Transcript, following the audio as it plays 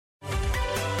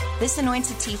This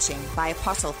anointed teaching by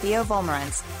Apostle Theo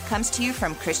Wolmarans comes to you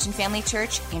from Christian Family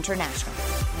Church International.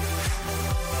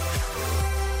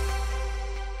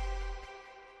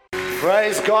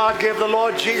 Praise God. Give the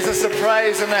Lord Jesus a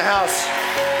praise in the house.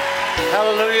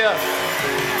 Hallelujah.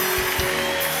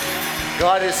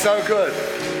 God is so good.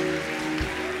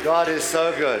 God is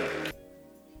so good.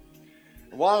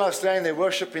 While I was standing there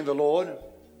worshiping the Lord,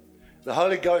 the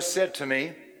Holy Ghost said to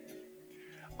me,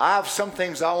 I have some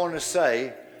things I want to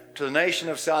say to the nation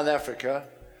of South Africa,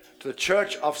 to the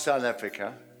church of South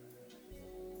Africa,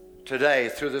 today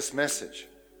through this message.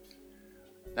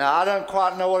 Now, I don't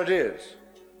quite know what it is.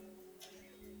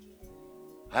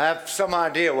 I have some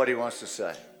idea what he wants to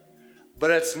say,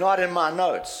 but it's not in my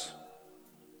notes.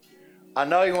 I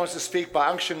know he wants to speak by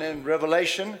unction and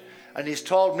revelation, and he's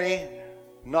told me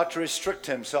not to restrict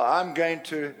him. So I'm going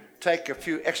to take a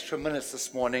few extra minutes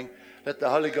this morning, let the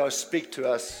Holy Ghost speak to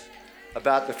us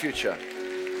about the future.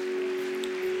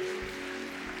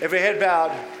 Every head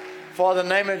bowed. Father, in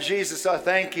the name of Jesus, I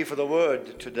thank you for the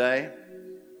word today.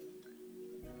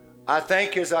 I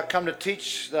thank you as I come to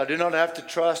teach that I do not have to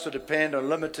trust or depend on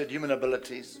limited human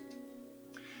abilities.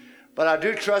 But I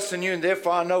do trust in you, and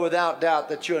therefore I know without doubt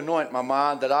that you anoint my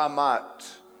mind that I might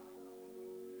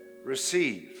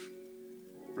receive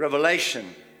revelation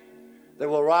that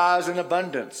will rise in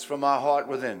abundance from my heart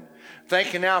within.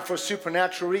 Thank you now for a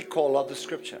supernatural recall of the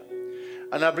scripture.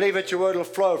 And I believe that your word will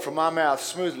flow from my mouth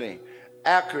smoothly,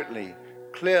 accurately,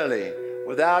 clearly,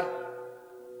 without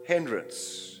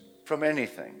hindrance from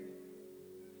anything.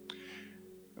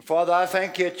 And Father, I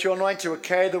thank you that your anointing will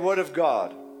carry the word of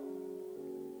God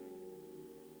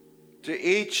to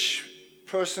each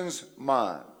person's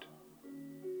mind.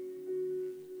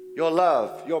 Your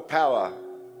love, your power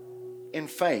in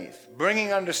faith,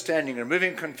 bringing understanding,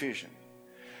 removing confusion.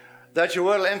 That your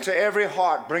word will enter every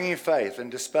heart, bringing faith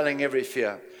and dispelling every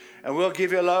fear. And we'll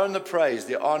give you alone the praise,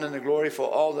 the honor, and the glory for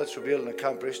all that's revealed and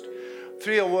accomplished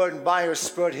through your word and by your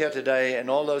spirit here today. And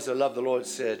all those that love the Lord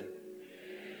said,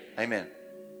 Amen.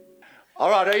 All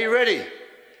right, are you ready?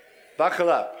 Buckle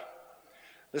up.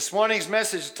 This morning's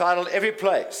message is titled, Every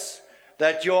Place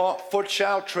That Your Foot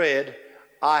Shall Tread,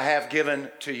 I Have Given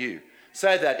to You.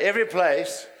 Say that. Every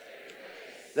place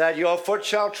that your foot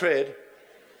shall tread,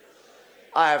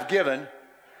 I have given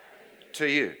to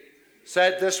you. Say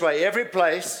it this way. Every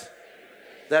place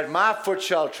that my foot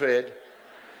shall tread,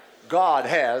 God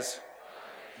has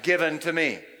given to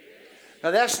me.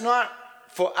 Now that's not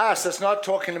for us. That's not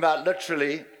talking about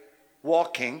literally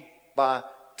walking by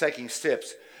taking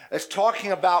steps. It's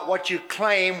talking about what you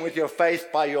claim with your faith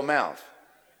by your mouth.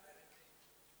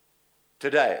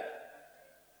 Today.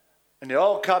 In the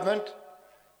old covenant,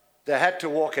 they had to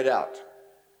walk it out.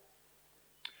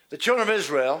 The children of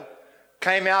Israel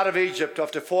came out of Egypt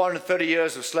after 430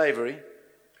 years of slavery.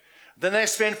 Then they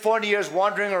spent 40 years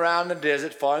wandering around the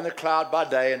desert, following the cloud by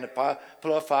day and the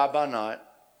pillar of fire by night.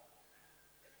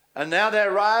 And now they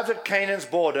arrived at Canaan's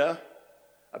border,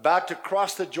 about to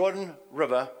cross the Jordan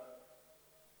River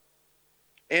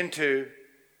into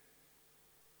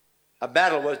a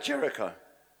battle with Jericho,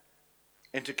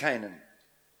 into Canaan.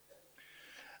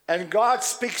 And God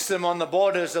speaks to them on the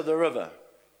borders of the river.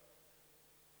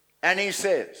 And he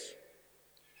says,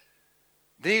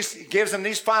 gives them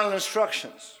these final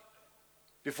instructions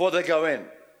before they go in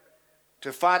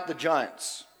to fight the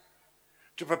giants,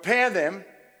 to prepare them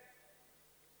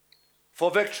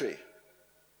for victory.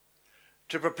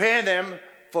 To prepare them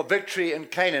for victory in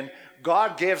Canaan,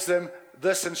 God gives them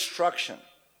this instruction.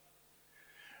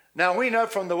 Now we know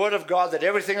from the Word of God that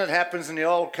everything that happens in the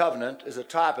Old Covenant is a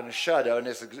type and a shadow and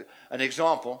is an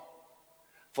example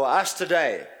for us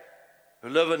today who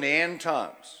live in the end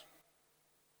times.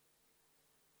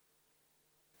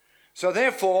 So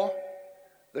therefore,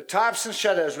 the types and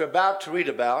shadows we're about to read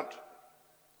about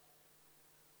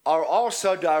are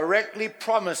also directly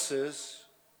promises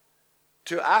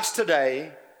to us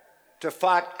today to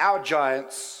fight our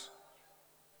giants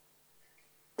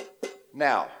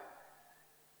now.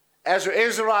 As the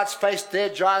Israelites faced their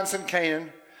giants in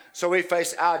Canaan, so we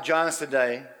face our giants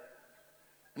today.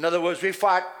 In other words, we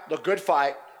fight the good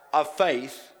fight of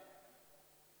faith,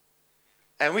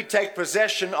 and we take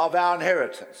possession of our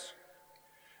inheritance.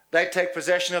 They take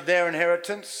possession of their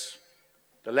inheritance,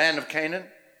 the land of Canaan,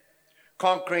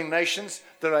 conquering nations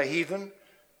that are heathen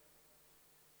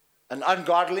and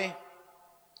ungodly.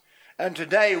 And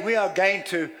today we are going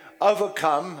to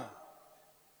overcome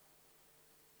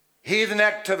heathen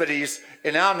activities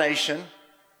in our nation,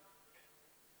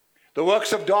 the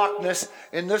works of darkness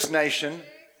in this nation,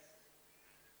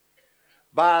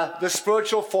 by the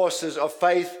spiritual forces of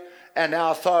faith and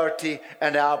our authority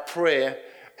and our prayer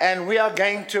and we are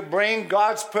going to bring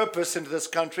God's purpose into this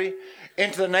country,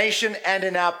 into the nation, and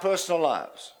in our personal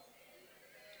lives.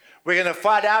 We're going to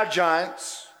fight our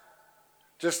giants,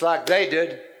 just like they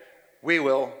did. We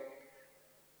will.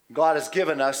 God has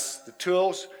given us the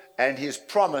tools, and He's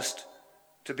promised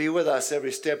to be with us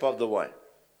every step of the way.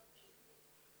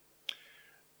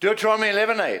 Deuteronomy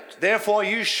 11:8. Therefore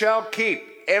you shall keep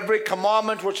every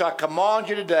commandment which I command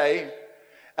you today,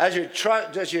 as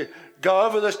you go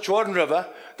over this Jordan River,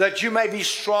 that you may be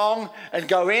strong and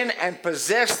go in and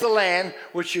possess the land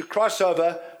which you cross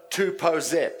over to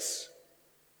possess.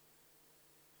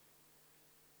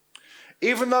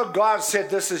 Even though God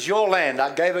said, this is your land,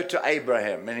 I gave it to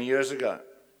Abraham many years ago,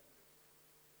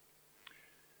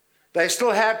 they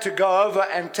still had to go over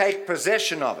and take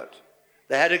possession of it.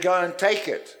 They had to go and take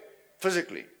it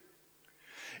physically.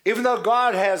 Even though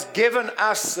God has given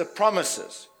us the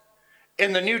promises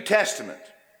in the New Testament,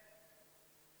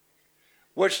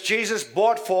 which Jesus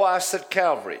bought for us at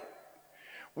Calvary,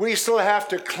 we still have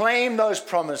to claim those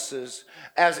promises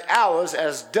as ours,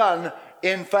 as done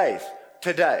in faith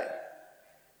today.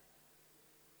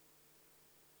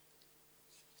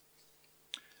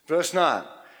 Verse 9.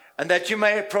 And that you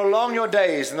may prolong your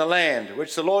days in the land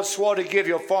which the Lord swore to give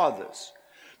your fathers,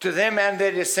 to them and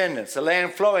their descendants, a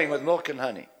land flowing with milk and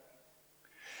honey.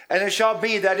 And it shall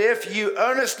be that if you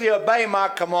earnestly obey my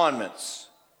commandments,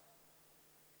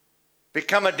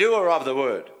 become a doer of the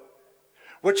word,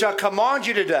 which I command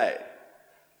you today,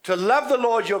 to love the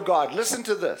Lord your God. Listen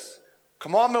to this.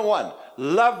 Commandment 1,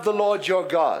 love the Lord your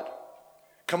God.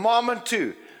 Commandment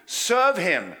 2, serve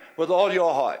Him with all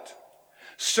your heart.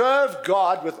 Serve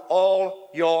God with all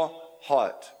your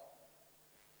heart.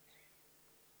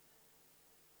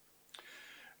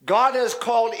 God has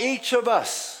called each of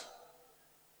us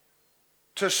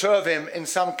to serve Him in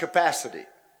some capacity.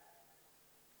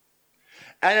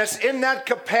 And it's in that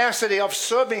capacity of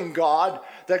serving God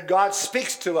that God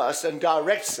speaks to us and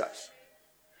directs us.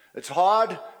 It's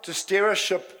hard to steer a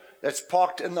ship that's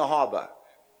parked in the harbor.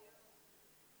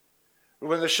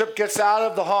 When the ship gets out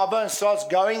of the harbor and starts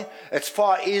going, it's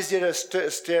far easier to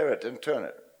steer it and turn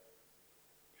it.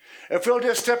 If we'll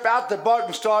just step out the boat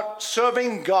and start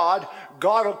serving God,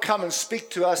 God will come and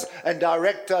speak to us and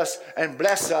direct us and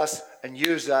bless us and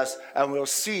use us, and we'll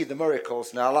see the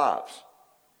miracles in our lives.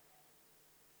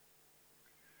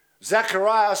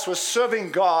 Zacharias was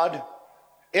serving God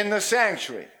in the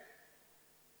sanctuary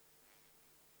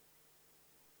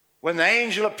when the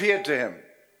angel appeared to him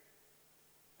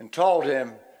and told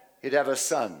him he'd have a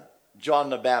son,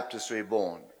 John the Baptist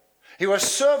reborn. He was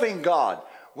serving God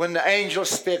when the angel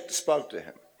spoke to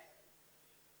him.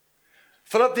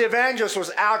 Philip the evangelist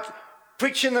was out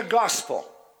preaching the gospel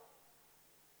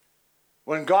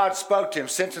when God spoke to him,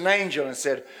 sent an angel and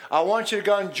said, I want you to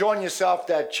go and join yourself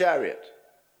to that chariot.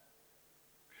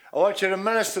 I want you to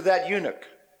minister to that eunuch.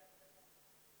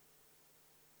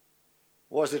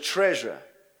 Was a treasurer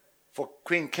for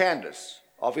Queen Candace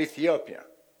of Ethiopia,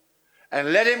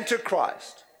 and led him to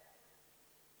Christ.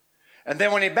 And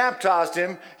then when he baptized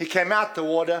him, he came out the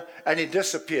water and he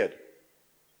disappeared.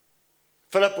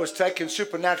 Philip was taken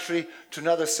supernaturally to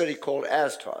another city called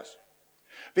Astos.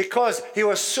 Because he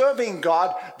was serving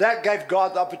God, that gave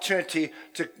God the opportunity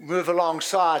to move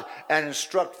alongside and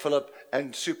instruct Philip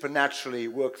and supernaturally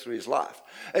work through his life.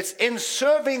 It's in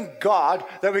serving God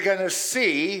that we're going to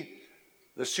see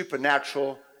the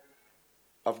supernatural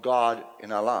of God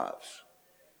in our lives.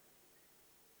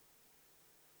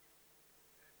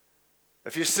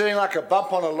 If you're sitting like a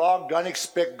bump on a log, don't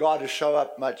expect God to show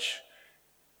up much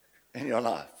in your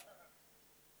life.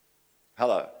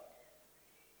 Hello.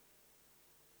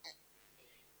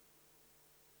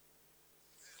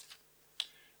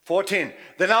 "14.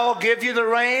 Then I will give you the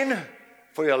rain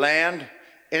for your land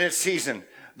in its season,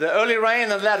 the early rain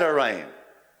and the latter rain,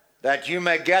 that you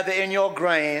may gather in your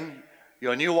grain,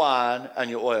 your new wine, and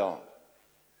your oil."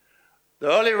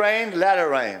 The early rain, latter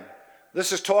rain.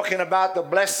 This is talking about the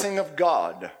blessing of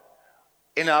God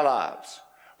in our lives.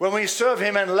 When we serve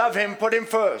Him and love Him, put Him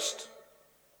first.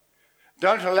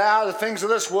 Don't allow the things of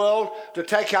this world to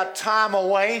take our time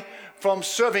away from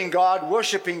serving God,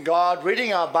 worshiping God,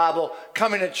 reading our Bible,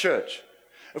 coming to church.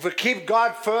 If we keep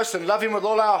God first and love Him with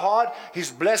all our heart,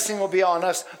 His blessing will be on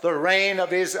us. The rain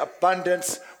of His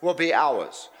abundance will be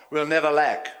ours. We'll never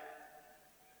lack.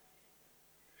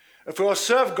 If we'll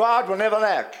serve God, we'll never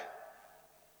lack.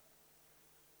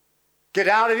 Get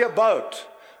out of your boat.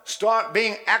 Start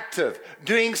being active,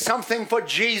 doing something for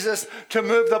Jesus to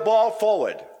move the ball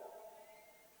forward.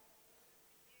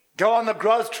 Go on the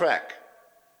growth track.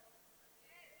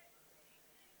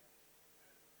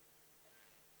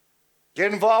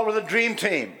 Get involved with the dream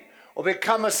team. or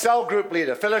become a cell group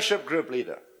leader, fellowship group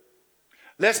leader.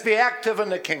 Let's be active in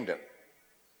the kingdom.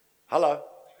 Hello?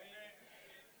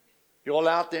 You all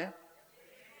out there?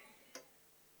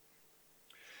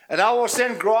 And I will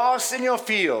send grass in your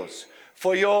fields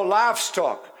for your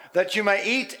livestock, that you may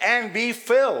eat and be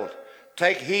filled.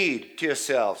 Take heed to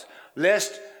yourselves,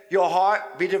 lest your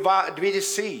heart be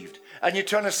deceived, and you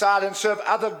turn aside and serve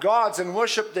other gods and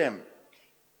worship them.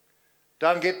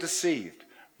 Don't get deceived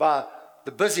by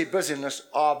the busyness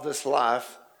of this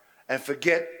life and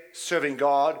forget serving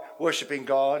God, worshiping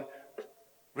God,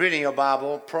 reading your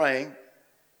Bible, praying.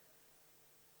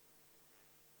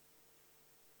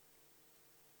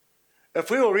 If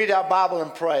we will read our Bible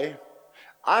and pray,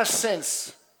 I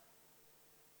sense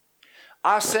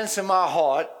in my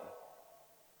heart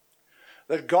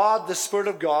that God, the Spirit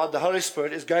of God, the Holy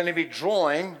Spirit, is going to be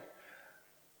drawing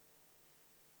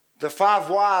the 5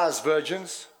 wise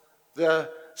virgins, the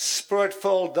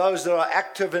Spirit-filled, those that are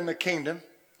active in the kingdom.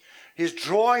 He's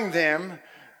drawing them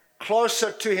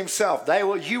closer to himself.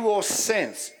 You will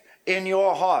sense in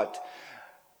your heart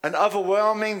an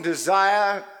overwhelming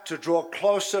desire to draw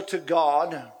closer to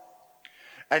God,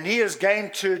 and he is going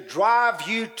to drive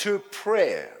you to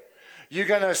prayer. You're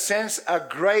going to sense a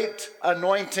great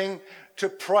anointing to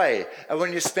pray. And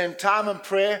when you spend time in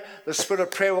prayer, the spirit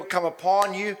of prayer will come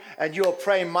upon you, and you will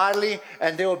pray mightily,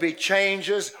 and there will be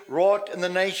changes wrought in the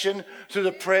nation through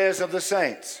the prayers of the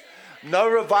saints. No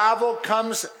revival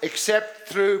comes except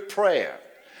through prayer.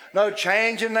 No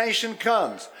change in nation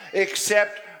comes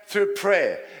except through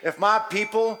prayer. If my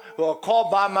people who are called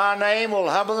by my name will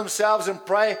humble themselves and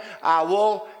pray, I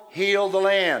will heal the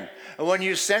land. And when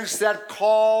you sense that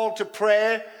call to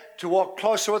prayer, to walk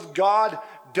closer with God,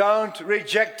 don't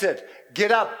reject it.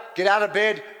 Get up, get out of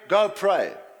bed, go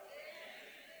pray.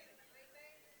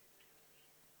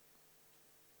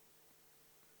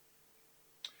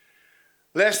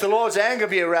 Lest the Lord's anger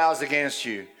be aroused against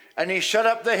you, and he shut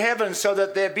up the heavens so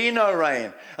that there be no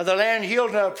rain, and the land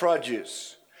yield no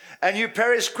produce, and you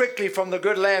perish quickly from the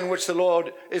good land which the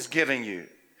Lord is giving you.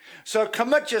 So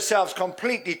commit yourselves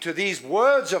completely to these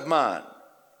words of mine.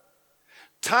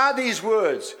 Tie these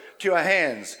words to your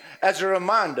hands as a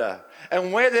reminder,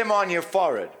 and wear them on your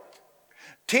forehead.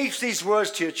 Teach these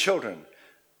words to your children.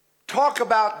 Talk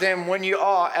about them when you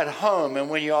are at home, and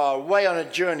when you are away on a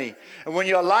journey, and when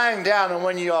you are lying down, and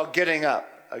when you are getting up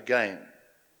again.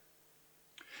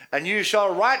 And you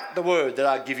shall write the word that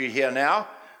I give you here now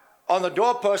on the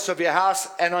doorposts of your house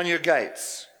and on your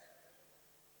gates.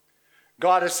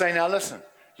 God is saying, now listen,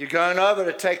 you're going over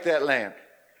to take that land,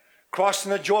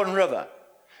 crossing the Jordan River,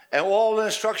 and all the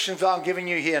instructions I'm giving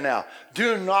you here now.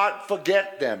 Do not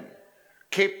forget them.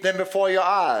 Keep them before your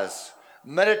eyes.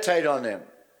 Meditate on them.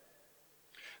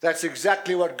 That's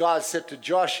exactly what God said to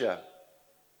Joshua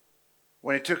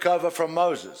when he took over from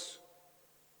Moses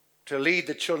to lead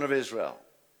the children of Israel.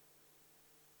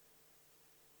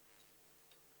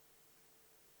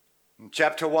 In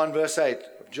chapter 1, verse 8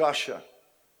 of Joshua,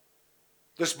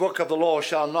 this book of the law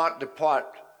shall not depart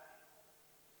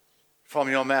from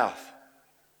your mouth.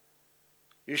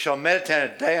 You shall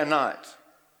meditate it day and night,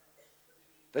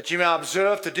 that you may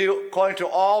observe to do according to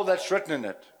all that's written in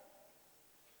it.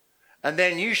 And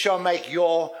then you shall make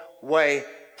your way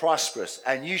prosperous,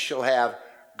 and you shall have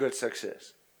good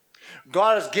success.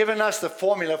 God has given us the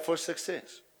formula for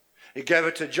success. He gave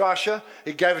it to Joshua.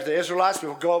 He gave it to the Israelites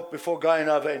before going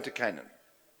over into Canaan.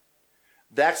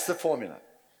 That's the formula.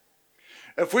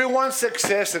 If we want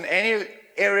success in any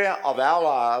area of our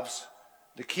lives,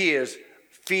 the key is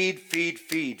feed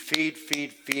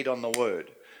on the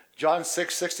word. John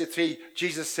 6:63,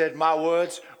 Jesus said, my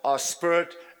words are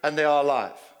spirit and they are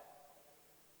life.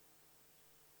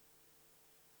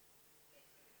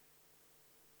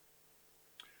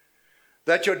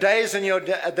 That your days and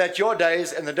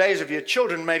the days of your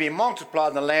children may be multiplied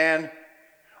in the land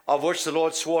of which the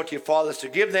Lord swore to your fathers to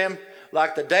give them,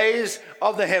 like the days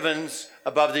of the heavens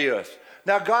above the earth.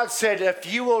 Now God said,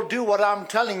 if you will do what I'm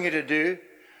telling you to do,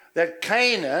 that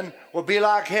Canaan will be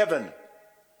like heaven.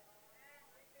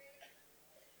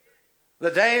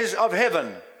 The days of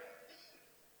heaven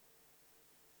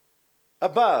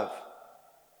above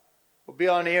will be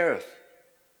on the earth.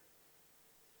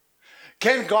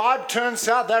 Can God turn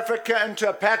South Africa into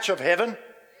a patch of heaven?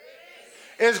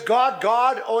 Is God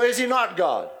God or is he not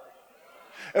God?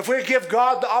 If we give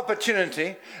God the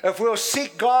opportunity, if we'll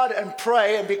seek God and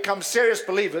pray and become serious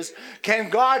believers, can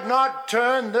God not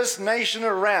turn this nation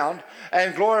around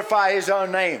and glorify his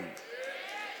own name?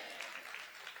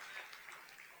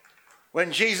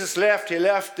 When Jesus left, he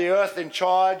left the earth in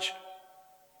charge.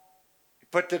 He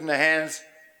put it in the hands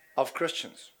of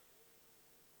Christians.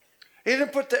 He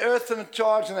didn't put the earth in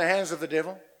charge in the hands of the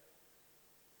devil.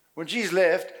 When Jesus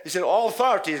left, he said, all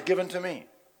authority is given to me.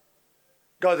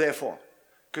 Go therefore.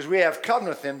 Because we have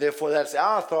covenant with him, therefore that's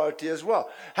our authority as well.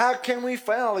 How can we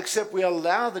fail except we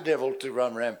allow the devil to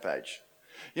run rampage?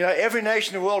 You know, every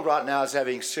nation in the world right now is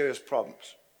having serious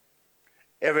problems.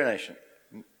 Every nation.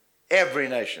 Every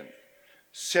nation.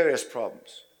 Serious problems.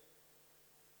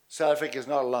 South Africa is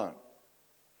not alone.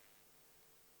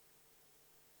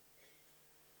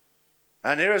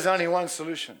 And there is only one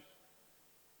solution.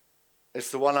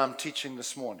 It's the one I'm teaching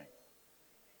this morning.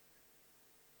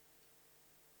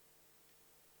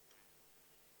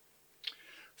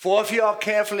 For if you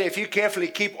carefully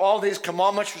keep all these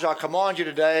commandments which I command you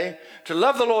today, to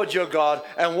love the Lord your God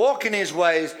and walk in his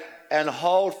ways and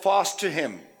hold fast to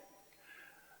him,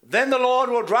 then the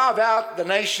Lord will drive out the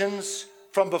nations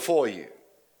from before you,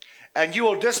 and you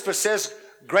will dispossess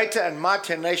greater and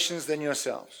mightier nations than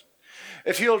yourselves.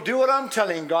 If you'll do what I'm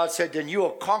telling, God said, then you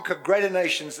will conquer greater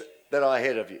nations that are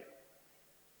ahead of you,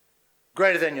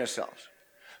 greater than yourselves.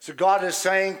 So God is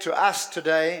saying to us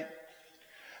today,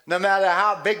 no matter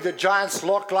how big the giants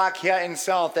look like here in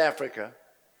South Africa,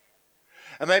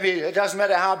 and maybe it doesn't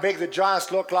matter how big the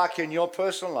giants look like in your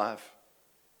personal life,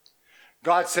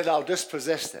 God said, I'll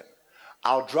dispossess them.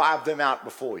 I'll drive them out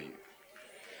before you.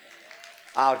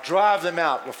 I'll drive them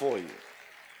out before you.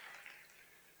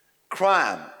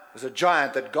 Crime is a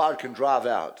giant that God can drive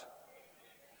out.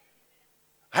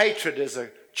 Hatred is a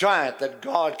giant that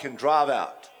God can drive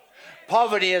out.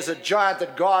 Poverty is a giant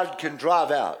that God can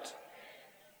drive out.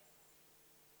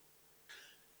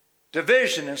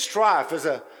 Division and strife is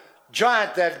a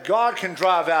giant that God can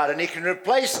drive out, and he can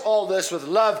replace all this with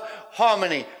love,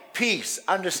 harmony, peace,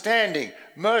 understanding,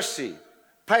 mercy,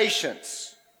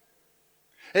 patience.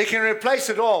 He can replace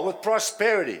it all with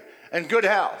prosperity and good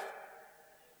health.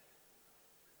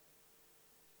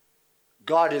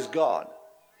 God is God.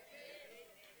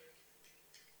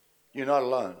 You're not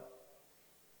alone.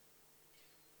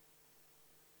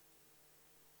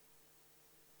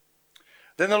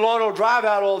 Then the Lord will drive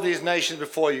out all these nations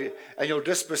before you, and you'll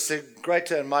dispossess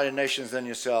greater and mighty nations than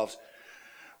yourselves.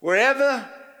 Wherever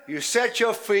you set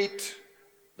your feet,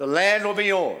 the land will be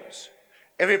yours.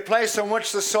 Every place on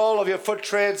which the sole of your foot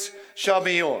treads shall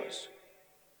be yours.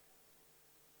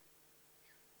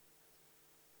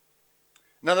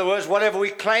 In other words, whatever we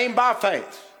claim by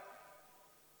faith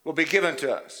will be given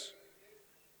to us.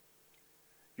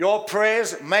 Your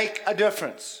prayers make a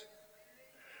difference.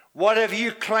 Whatever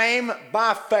you claim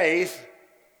by faith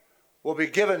will be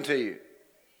given to you.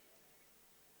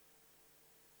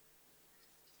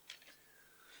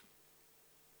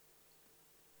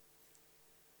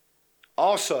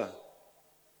 Also,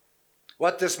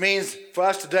 what this means for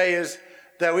us today is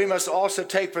that we must also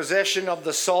take possession of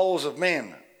the souls of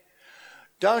men.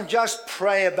 Don't just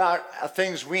pray about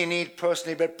things we need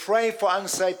personally, but pray for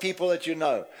unsaved people that you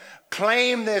know.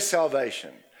 Claim their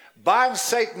salvation. Bind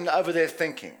Satan over their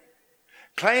thinking.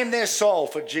 Claim their soul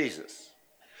for Jesus.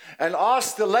 And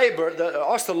ask the Lord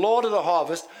of the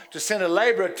harvest to send a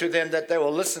laborer to them that they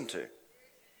will listen to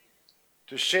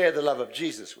share the love of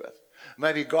Jesus with.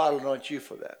 Maybe God will anoint you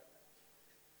for that.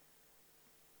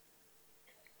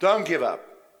 Don't give up.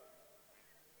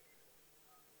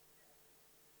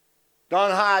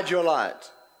 Don't hide your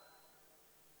light.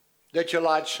 Let your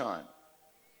light shine.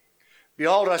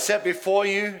 Behold, I set before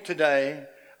you today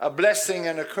a blessing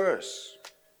and a curse.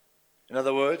 In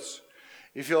other words,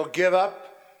 if you'll give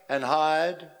up and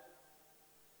hide,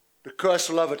 the curse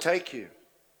will overtake you.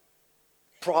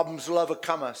 Problems will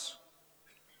overcome us.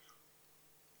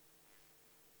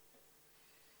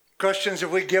 Christians,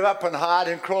 if we give up and hide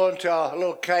and crawl into our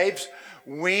little caves,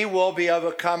 we will be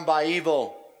overcome by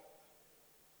evil.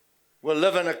 We'll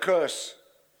live in a curse.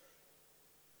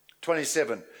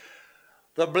 27.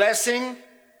 The blessing,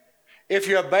 if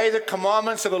you obey the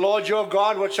commandments of the Lord your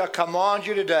God, which I command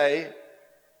you today,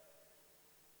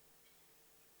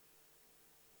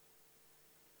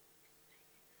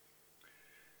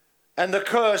 and the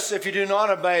curse, if you do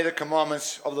not obey the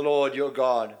commandments of the Lord your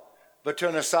God, but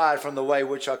turn aside from the way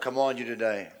which I command you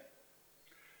today,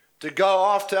 to go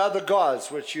after other gods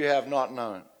which you have not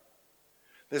known.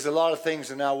 There's a lot of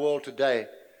things in our world today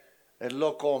that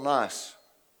look all nice.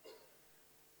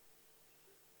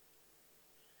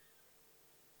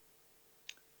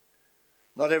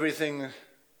 Not everything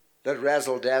that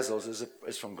razzle-dazzles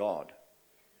is from God.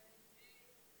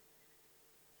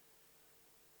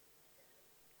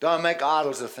 Don't make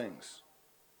idols of things.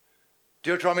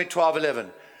 Deuteronomy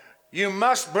 12:11. You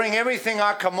must bring everything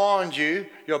I command you,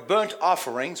 your burnt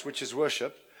offerings, which is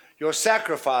worship, your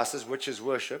sacrifices, which is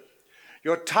worship,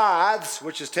 your tithes,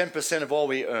 which is 10% of all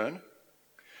we earn,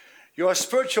 your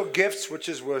spiritual gifts, which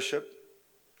is worship,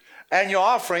 and your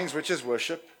offerings, which is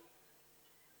worship,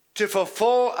 to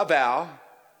fulfill a vow,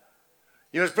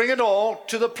 you must bring it all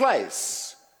to the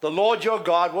place the Lord your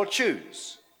God will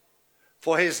choose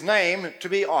for his name to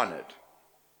be honored.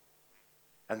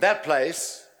 And that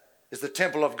place is the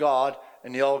temple of God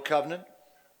in the Old Covenant,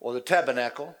 or the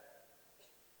tabernacle.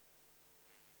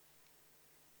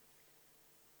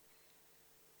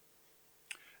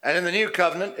 And in the New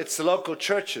Covenant, it's the local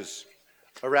churches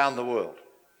around the world.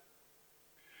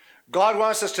 God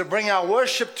wants us to bring our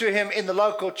worship to him in the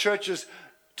local churches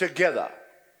together.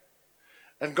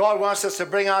 And God wants us to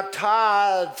bring our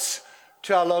tithes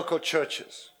to our local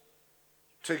churches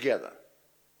together.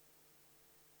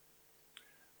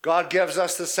 God gives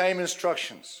us the same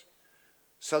instructions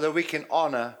so that we can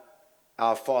honor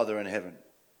our Father in heaven.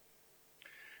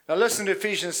 Now listen to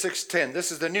Ephesians 6:10.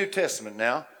 This is the New Testament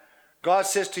now. God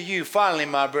says to you, finally,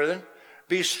 my brethren,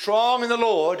 be strong in the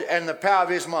Lord and the power of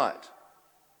his might.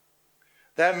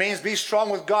 That means be strong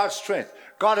with God's strength.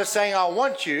 God is saying, I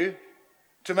want you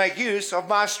to make use of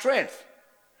my strength.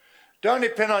 Don't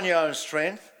depend on your own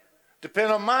strength.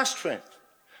 Depend on my strength.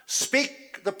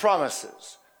 Speak the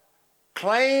promises.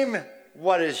 Claim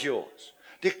what is yours.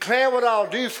 Declare what I'll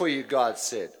do for you, God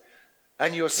said,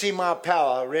 and you'll see my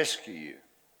power rescue you.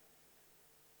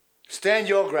 Stand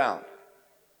your ground.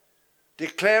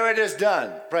 Declare it is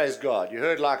done. Praise God. You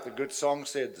heard like the good song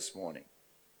said this morning.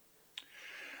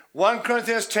 1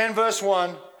 Corinthians 10 verse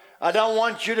 1. I don't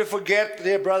want you to forget,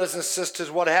 dear brothers and sisters,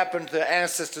 what happened to the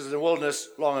ancestors in the wilderness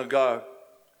long ago.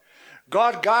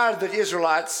 God guided the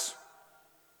Israelites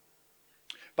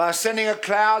by sending a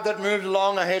cloud that moved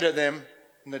along ahead of them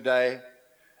in the day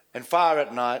and fire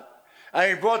at night.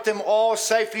 And he brought them all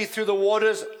safely through the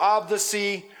waters of the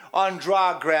sea on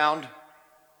dry ground.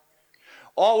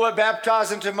 All were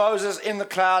baptized into Moses in the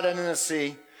cloud and in the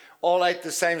sea. All ate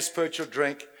the same spiritual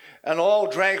drink, and all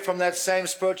drank from that same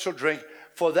spiritual drink,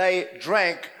 for they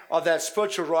drank of that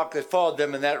spiritual rock that followed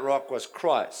them, and that rock was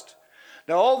Christ.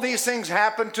 Now all these things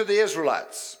happened to the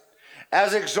Israelites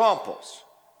as examples,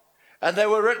 and they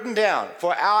were written down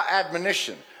for our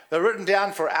admonition. They're written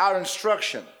down for our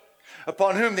instruction,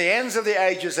 upon whom the ends of the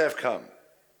ages have come.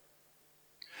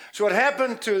 So what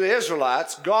happened to the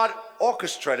Israelites, God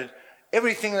orchestrated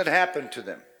everything that happened to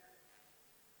them,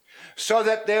 so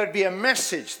that there would be a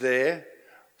message there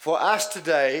for us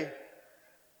today,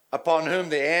 upon whom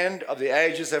the end of the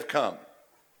ages have come.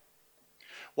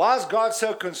 Why is God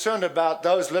so concerned about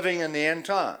those living in the end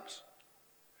times?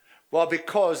 Well,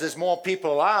 because there's more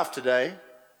people alive today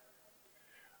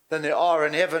than there are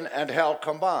in heaven and hell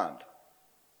combined.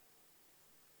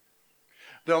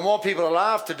 There are more people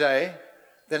alive today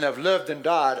than have lived and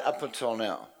died up until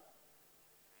now.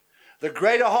 The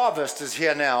greater harvest is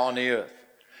here now on the earth.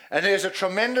 And there's a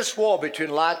tremendous war between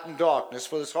light and darkness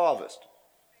for this harvest.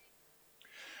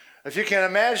 If you can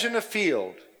imagine a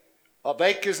field of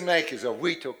acres and acres of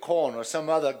wheat or corn or some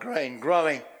other grain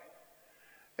growing,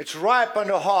 it's ripe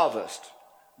unto harvest.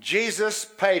 Jesus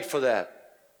paid for that.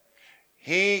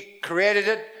 He created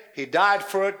it. He died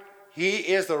for it. He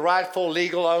is the rightful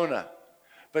legal owner.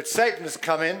 But Satan has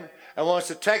come in and wants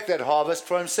to take that harvest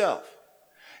for himself.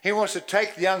 He wants to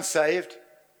take the unsaved,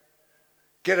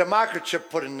 get a microchip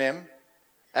put in them,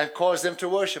 and cause them to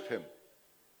worship him.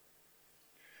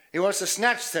 He wants to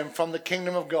snatch them from the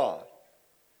kingdom of God.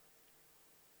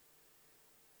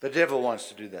 The devil wants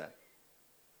to do that.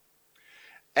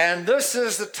 And this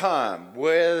is the time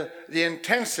where the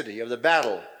intensity of the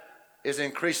battle is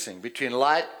increasing between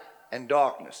light and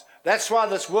darkness. That's why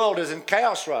this world is in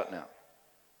chaos right now.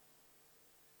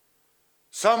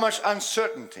 So much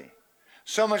uncertainty,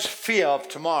 so much fear of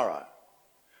tomorrow.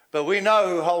 But we know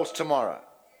who holds tomorrow.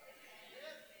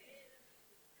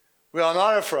 We are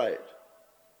not afraid.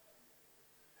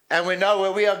 And we know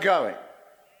where we are going.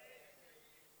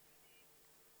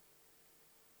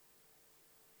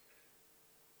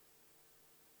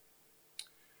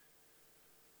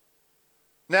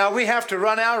 Now we have to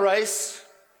run our race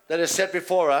that is set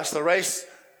before us, the race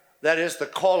that is the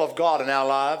call of God in our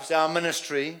lives, our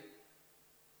ministry.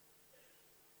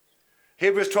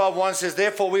 Hebrews 12:1 says,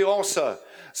 therefore we also,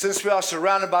 since we are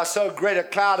surrounded by so great a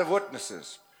cloud of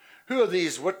witnesses. Who are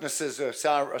these witnesses who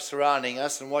are surrounding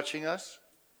us and watching us?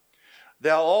 They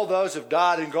are all those who have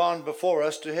died and gone before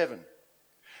us to heaven.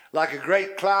 Like a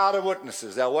great cloud of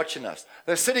witnesses, they're watching us.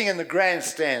 They're sitting in the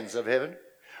grandstands of heaven,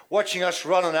 watching us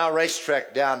run on our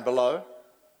racetrack down below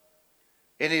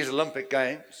in these Olympic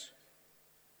Games.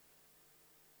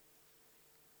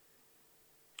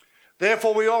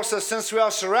 Therefore we also, since we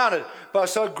are surrounded by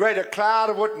so great a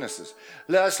cloud of witnesses,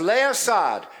 let us lay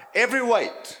aside every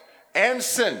weight and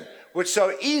sin which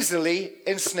so easily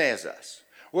ensnares us,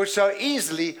 which so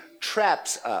easily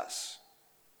traps us.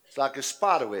 It's like a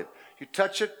spider web. You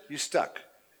touch it, you're stuck.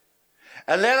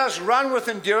 And let us run with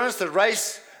endurance the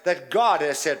race that God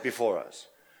has set before us.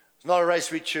 It's not a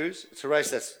race we choose. It's a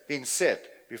race that's been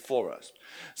set before us.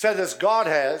 So this God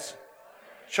has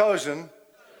chosen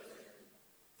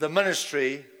the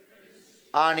ministry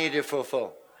I need to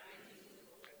fulfill.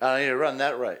 And I need to run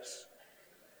that race.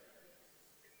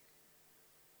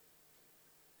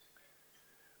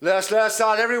 Let us lay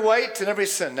aside every weight and every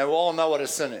sin. Now we all know what a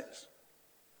sin is.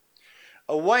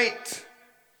 A weight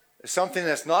is something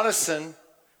that's not a sin.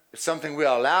 It's something we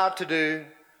are allowed to do.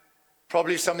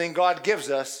 Probably something God gives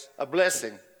us, a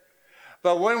blessing.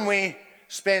 But when we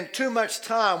spend too much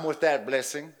time with that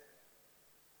blessing,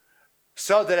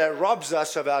 so that it robs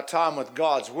us of our time with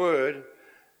God's word,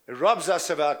 it robs us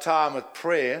of our time with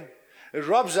prayer, it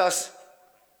robs us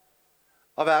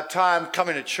of our time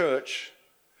coming to church,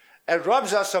 it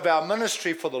robs us of our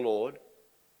ministry for the Lord,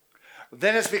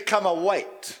 then it's become a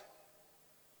weight.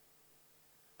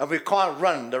 And we can't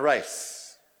run the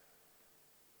race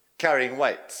carrying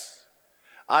weights.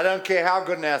 I don't care how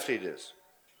good an athlete is.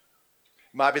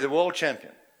 He might be the world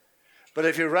champion. But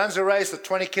if he runs a race with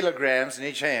 20 kilograms in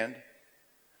each hand,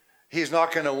 he's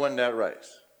not going to win that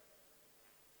race.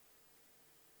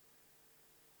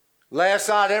 Lay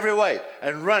aside every weight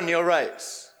and run your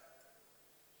race.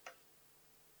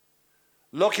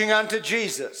 Looking unto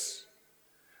Jesus,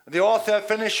 the author and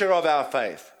finisher of our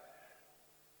faith,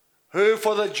 who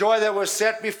for the joy that was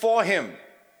set before him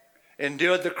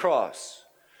endured the cross.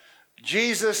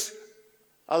 Jesus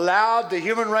allowed the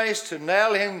human race to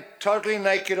nail him totally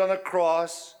naked on a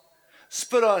cross,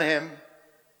 spit on him,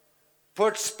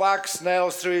 put spikes,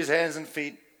 nails through his hands and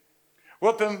feet,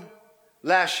 whip him,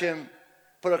 lash him,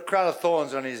 put a crown of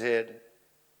thorns on his head,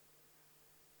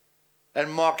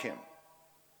 and mock him,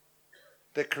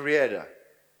 the Creator.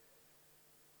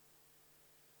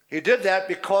 He did that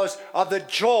because of the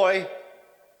joy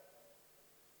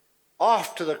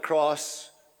after the cross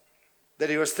that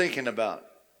he was thinking about.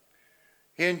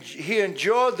 He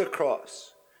endured the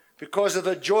cross because of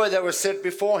the joy that was set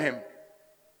before him.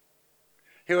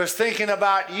 He was thinking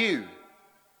about you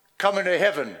coming to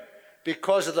heaven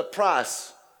because of the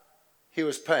price he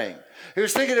was paying. He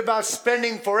was thinking about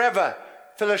spending forever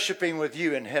fellowshipping with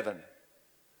you in heaven.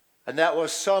 And that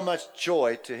was so much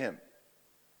joy to him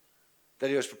that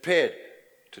he was prepared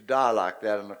to die like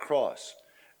that on the cross.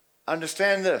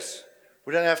 Understand this.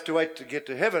 We don't have to wait to get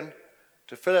to heaven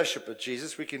to fellowship with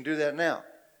Jesus. We can do that now.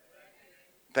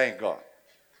 Thank God.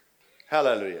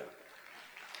 Hallelujah.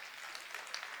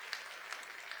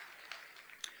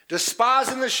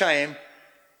 Despising the shame,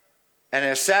 and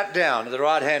has sat down at the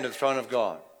right hand of the throne of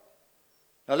God.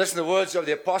 Now listen to the words of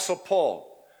the Apostle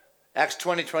Paul, Acts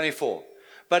 20:24.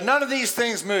 But none of these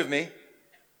things move me,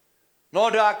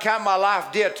 nor do I count my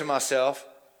life dear to myself,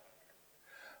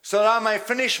 so that I may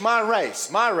finish my race.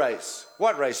 My race.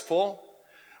 What race, Paul?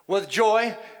 With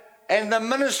joy, and the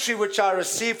ministry which I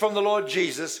received from the Lord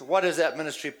Jesus. What is that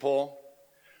ministry, Paul?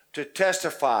 To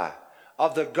testify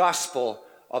of the gospel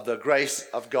of the grace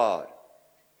of God.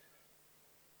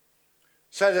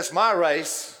 So that's my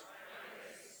race,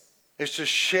 is to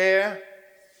share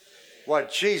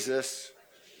what Jesus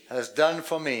has done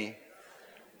for me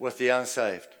with the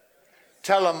unsaved.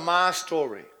 Tell them my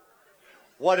story.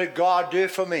 What did God do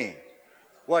for me?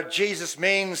 What Jesus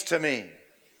means to me?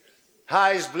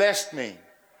 How he's blessed me.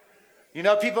 You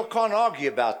know, people can't argue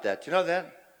about that. You know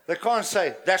that? They can't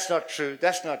say, that's not true,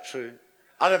 that's not true.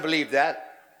 I don't believe that.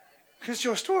 Because it's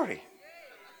your story.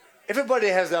 Everybody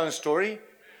has their own story.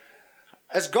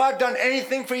 Has God done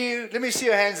anything for you? Let me see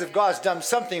your hands if God's done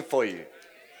something for you.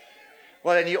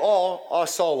 Well, then you all are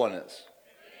soul winners.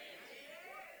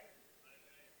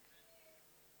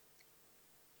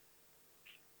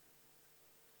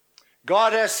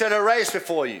 God has set a race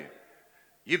before you.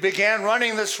 You began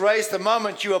running this race the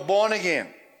moment you were born again.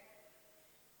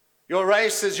 Your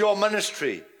race is your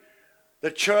ministry.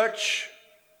 The church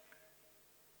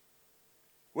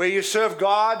where you serve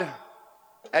God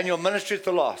and your ministry to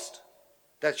the lost.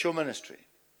 That's your ministry.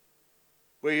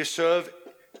 Where you serve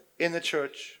in the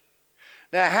church.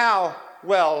 Now, how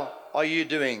well are you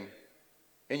doing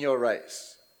in your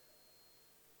race?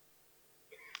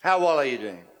 How well are you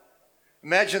doing?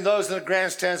 Imagine those in the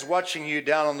grandstands watching you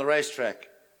down on the racetrack.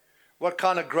 What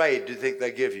kind of grade do you think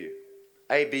they give you?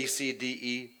 A, B, C, D,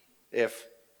 E, F,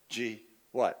 G,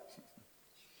 what?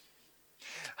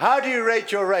 How do you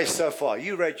rate your race so far?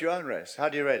 You rate your own race. How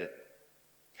do you rate it?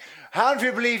 How do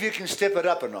you believe you can step it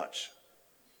up a notch?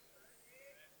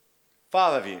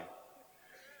 5 of you.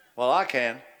 Well, I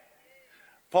can.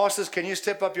 Pastors, can you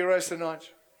step up your race a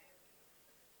notch?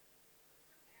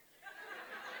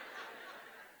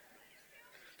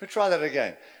 Let me try that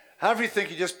again. How many think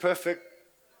you're just perfect?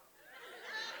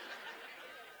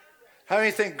 How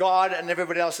many think God and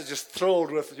everybody else is just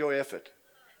thrilled with your effort?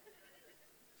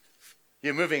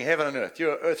 You're moving heaven and earth.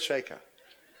 You're an earth shaker.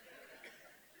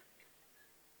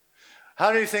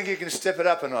 How do you think you can step it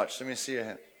up a notch? Let me see your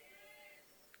hand.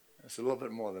 That's a little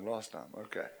bit more than last time.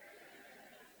 Okay.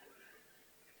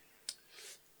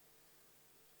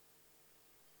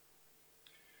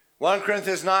 (1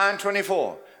 Corinthians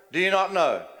 9:24). Do you not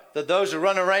know that those who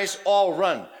run a race all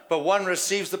run, but one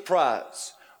receives the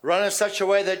prize? Run in such a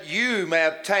way that you may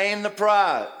obtain the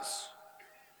prize.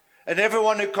 And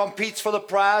everyone who competes for the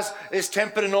prize is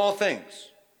tempered in all things.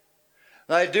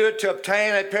 They do it to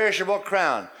obtain a perishable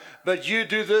crown, but you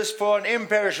do this for an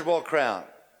imperishable crown.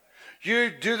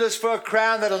 You do this for a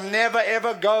crown that will never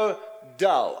ever go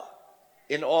dull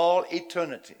in all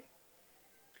eternity.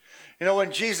 You know,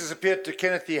 when Jesus appeared to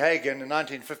Kenneth E. Hagin in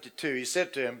 1952, he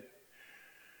said to him,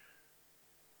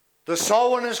 the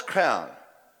soul winner's crown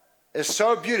is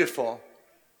so beautiful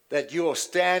that you will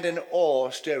stand in awe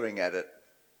staring at it.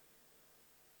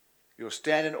 You'll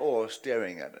stand in awe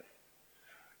staring at it.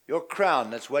 Your crown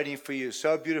that's waiting for you is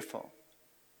so beautiful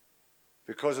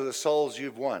because of the souls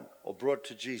you've won or brought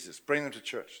to Jesus. Bring them to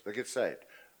church. They get saved.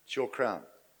 It's your crown.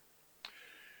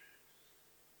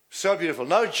 So beautiful.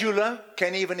 No jeweler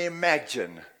can even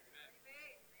imagine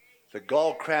the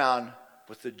gold crown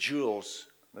with the jewels,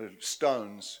 the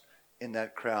stones in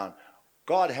that crown.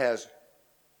 God has,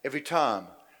 every time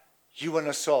you win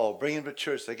a soul, bring them to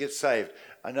church, they get saved,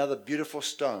 another beautiful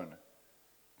stone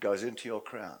goes into your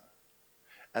crown.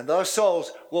 And those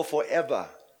souls will forever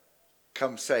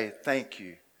come say, thank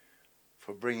you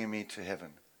for bringing me to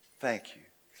heaven. Thank you.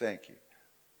 Thank you.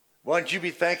 Won't you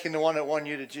be thanking the one that won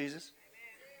you to Jesus?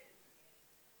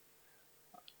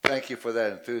 Thank you for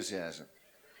that enthusiasm.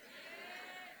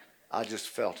 I just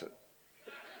felt it.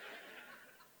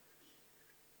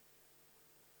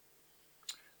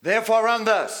 Therefore run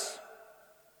thus,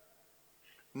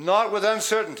 not with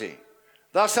uncertainty.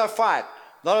 Thus I fight,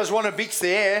 not as one who beats the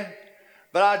air,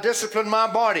 but I discipline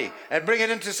my body and bring it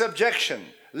into subjection,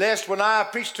 lest when I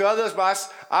preach to others,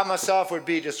 I myself would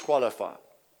be disqualified.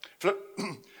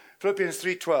 Philippians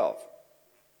 3:12.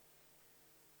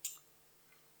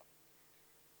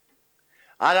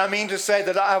 I don't mean to say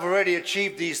that I have already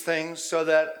achieved these things so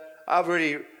that I've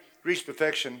already reached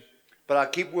perfection, but I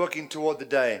keep working toward the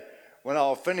day when I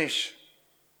will finish,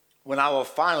 when I will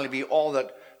finally be all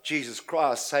that Jesus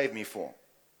Christ saved me for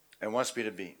and wants me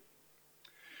to be.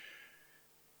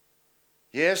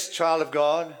 Yes, child of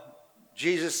God,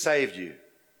 Jesus saved you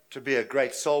to be a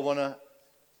great soul winner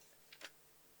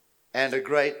and a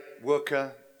great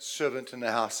worker, servant in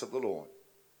the house of the Lord.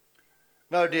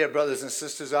 No, dear brothers and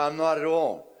sisters, I'm not at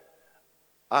all.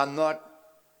 I'm not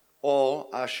all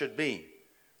I should be.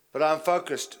 But I'm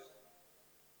focused.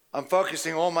 I'm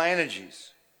focusing all my energies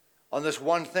on this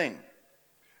one thing,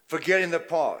 forgetting the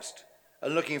past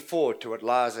and looking forward to what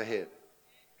lies ahead.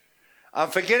 I'm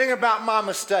forgetting about my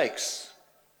mistakes.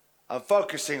 I'm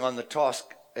focusing on the task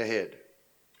ahead.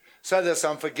 Say this,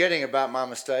 I'm forgetting about my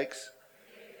mistakes.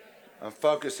 I'm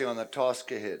focusing on the task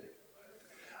ahead.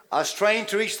 I strain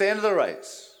to reach the end of the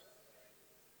race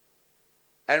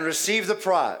and receive the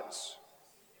prize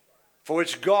for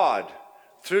which God,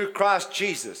 through Christ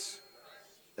Jesus,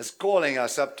 is calling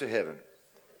us up to heaven.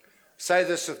 Say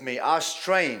this with me. I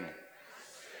strain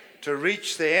to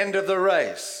reach the end of the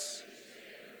race.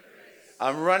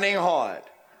 I'm running hard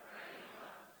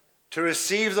to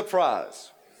receive the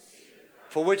prize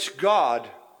for which God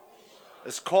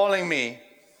is calling me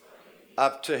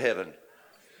up to heaven.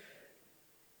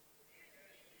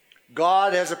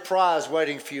 God has a prize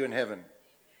waiting for you in heaven.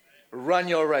 Run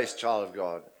your race, child of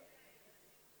God.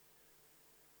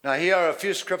 Now, here are a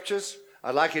few scriptures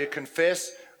I'd like you to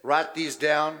confess. Write these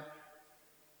down.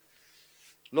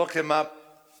 Look them up.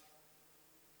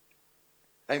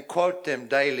 And quote them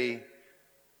daily.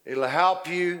 It'll help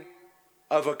you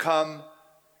overcome,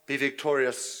 be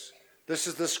victorious. This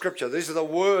is the scripture. These are the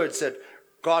words that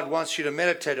God wants you to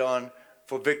meditate on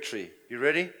for victory. You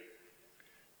ready?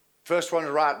 First one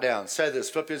to write down. Say this,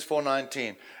 Philippians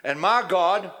 4:19. And my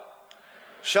God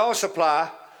shall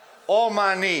supply all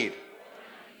my need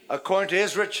according to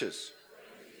his riches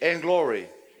in glory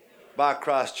by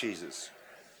Christ Jesus.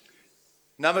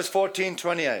 Numbers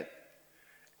 14:28.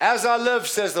 As I live,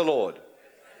 says the Lord,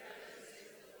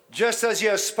 just as you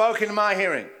have spoken in my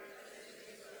hearing,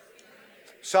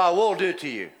 so I will do to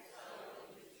you.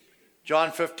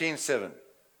 John 15:7.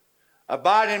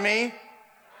 Abide in me,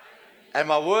 and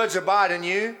my words abide in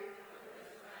you,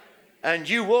 and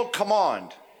you will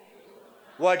command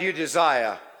what you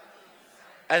desire,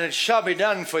 and it shall be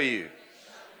done for you.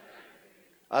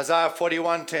 Isaiah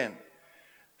 41:10.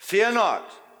 Fear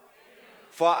not,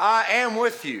 for I am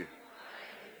with you.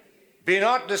 Be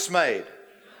not dismayed,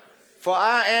 for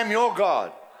I am your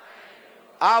God.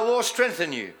 I will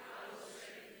strengthen you.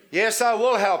 Yes, I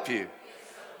will help you.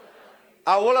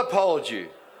 I will uphold you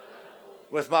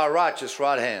with my righteous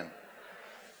right hand.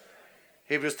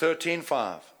 Hebrews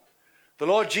 13:5. The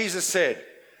Lord Jesus said,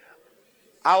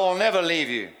 I will never leave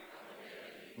you,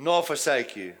 nor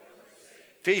forsake you.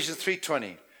 Ephesians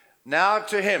 3:20. Now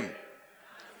to him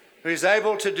who is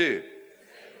able to do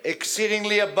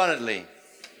exceedingly abundantly,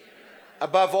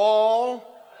 above all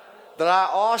that I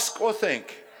ask or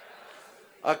think,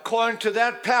 according to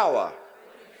that power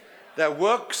that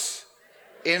works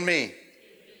in me.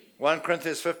 1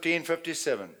 Corinthians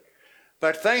 15:57.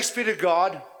 But thanks be to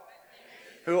God,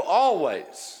 who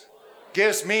always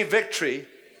gives me victory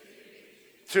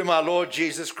through my Lord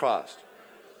Jesus Christ.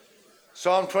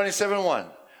 Psalm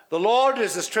 27:1. The Lord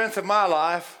is the strength of my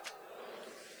life.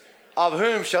 Of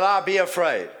whom shall I be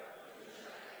afraid?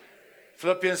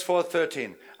 Philippians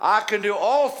 4:13. I can do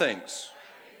all things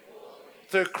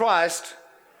through Christ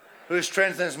who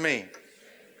strengthens me.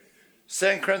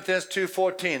 2 Corinthians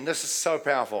 2:14. This is so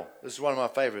powerful. This is one of my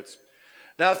favorites.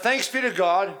 Now thanks be to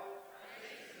God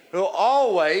who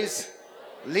always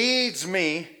leads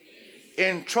me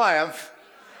in triumph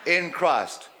in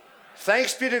Christ.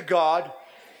 Thanks be to God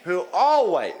who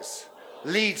always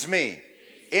leads me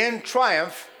in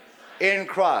triumph in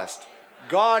Christ.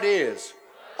 God is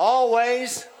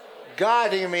always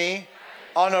guiding me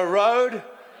on a road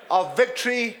of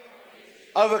victory,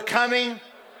 overcoming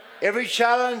every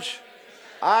challenge.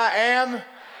 I am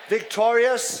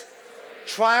victorious,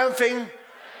 triumphing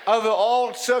over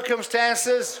all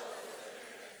circumstances.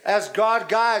 As God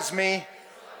guides me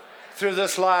through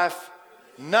this life,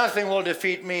 nothing will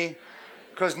defeat me,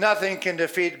 because nothing can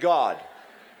defeat God.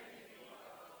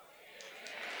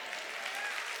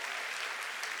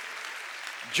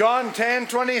 John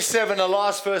 10:27, the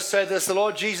last verse said this. The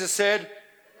Lord Jesus said,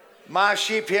 my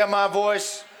sheep hear my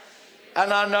voice,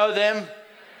 and I know them,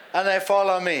 and they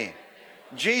follow me.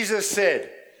 Jesus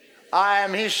said, I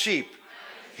am his sheep.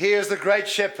 He is the great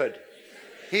shepherd.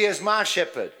 He is my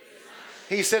shepherd.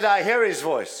 He said, I hear his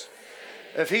voice.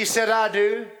 If he said I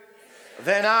do,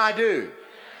 then I do.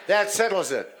 That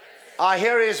settles it. I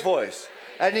hear his voice,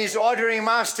 and he's ordering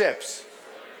my steps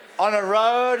on a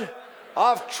road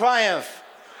of triumph.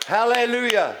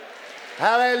 Hallelujah.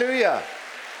 Hallelujah.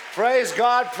 Praise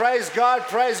God, praise God,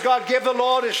 praise God. Give the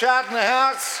Lord a shout in the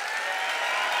house.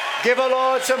 Give the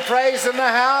Lord some praise in the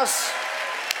house.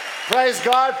 Praise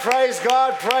God, praise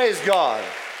God, praise God.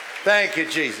 Thank you,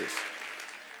 Jesus.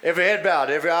 Every head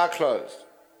bowed, every eye closed.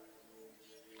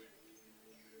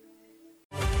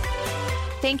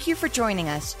 Thank you for joining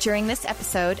us during this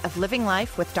episode of Living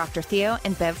Life with Dr. Theo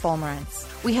and Bev Vollmerans.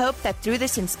 We hope that through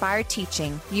this inspired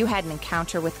teaching, you had an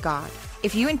encounter with God.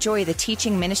 If you enjoy the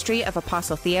teaching ministry of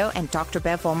Apostle Theo and Dr.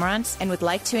 Bev Vollmerans and would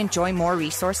like to enjoy more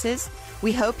resources,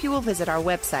 we hope you will visit our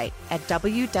website at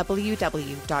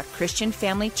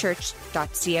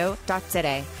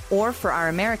www.christianfamilychurch.co.za, or for our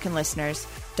American listeners,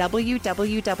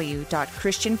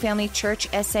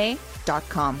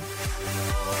 www.christianfamilychurchsa.com.